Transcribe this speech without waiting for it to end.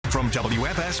From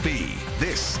WFSB,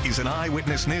 this is an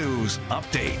Eyewitness News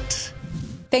update.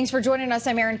 Thanks for joining us.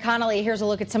 I'm Erin Connolly. Here's a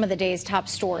look at some of the day's top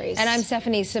stories. And I'm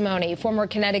Stephanie Simone. Former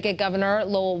Connecticut Governor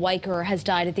Lowell Weicker has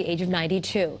died at the age of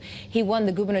 92. He won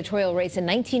the gubernatorial race in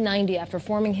 1990 after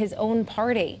forming his own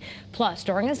party. Plus,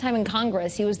 during his time in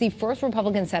Congress, he was the first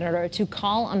Republican senator to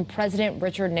call on President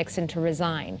Richard Nixon to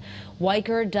resign.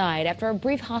 Weicker died after a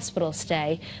brief hospital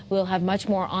stay. We'll have much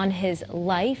more on his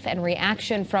life and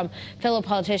reaction from fellow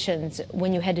politicians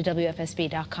when you head to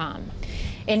WFSB.com.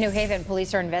 In New Haven,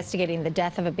 police are investigating the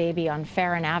death of a baby on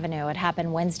Farron Avenue. It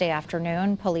happened Wednesday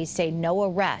afternoon. Police say no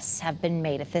arrests have been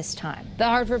made at this time. The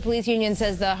Hartford Police Union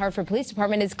says the Hartford Police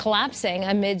Department is collapsing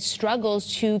amid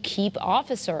struggles to keep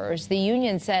officers. The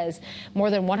union says more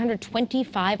than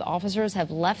 125 officers have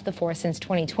left the force since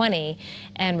 2020,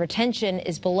 and retention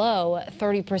is below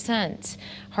 30%.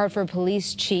 Hartford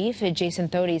Police Chief Jason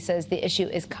Thody says the issue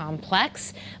is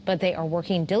complex, but they are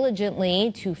working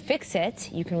diligently to fix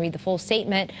it. You can read the full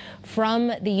statement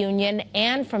from the union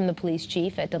and from the police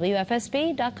chief at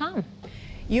WFSB.com.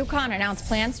 UConn announced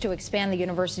plans to expand the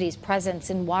university's presence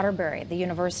in Waterbury. The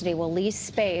university will lease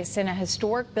space in a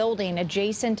historic building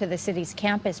adjacent to the city's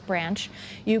campus branch.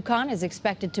 UConn is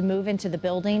expected to move into the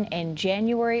building in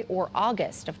January or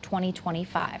August of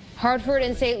 2025. Hartford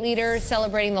and state leaders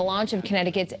celebrating the launch of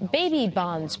Connecticut's Baby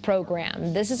Bonds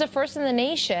program. This is a first in the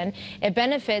nation. It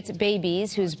benefits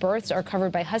babies whose births are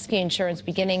covered by Husky Insurance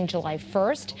beginning July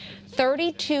 1st.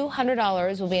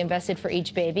 $3,200 will be invested for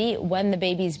each baby. When the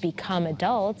babies become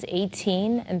adults,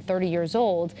 18 and 30 years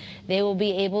old, they will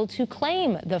be able to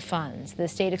claim the funds. The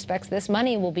state expects this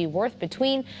money will be worth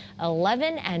between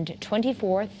 $11,000 and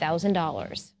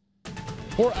 $24,000.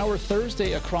 For our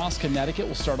Thursday across Connecticut,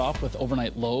 we'll start off with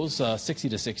overnight lows 60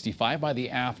 to 65 by the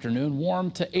afternoon,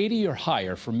 warm to 80 or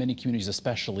higher for many communities,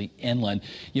 especially inland.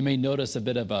 You may notice a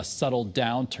bit of a subtle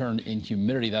downturn in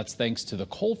humidity. That's thanks to the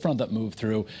cold front that moved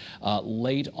through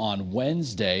late on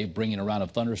Wednesday, bringing a round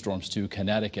of thunderstorms to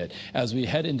Connecticut. As we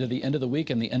head into the end of the week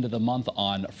and the end of the month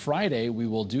on Friday, we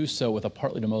will do so with a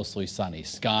partly to mostly sunny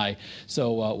sky.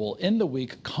 So we'll end the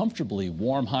week comfortably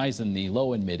warm, highs in the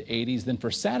low and mid 80s. Then for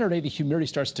Saturday, the humidity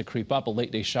starts to creep up. A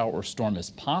late day shower or storm is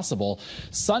possible.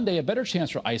 Sunday, a better chance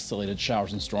for isolated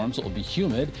showers and storms. It will be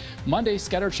humid. Monday,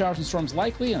 scattered showers and storms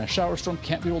likely, and a shower storm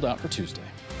can't be ruled out for Tuesday.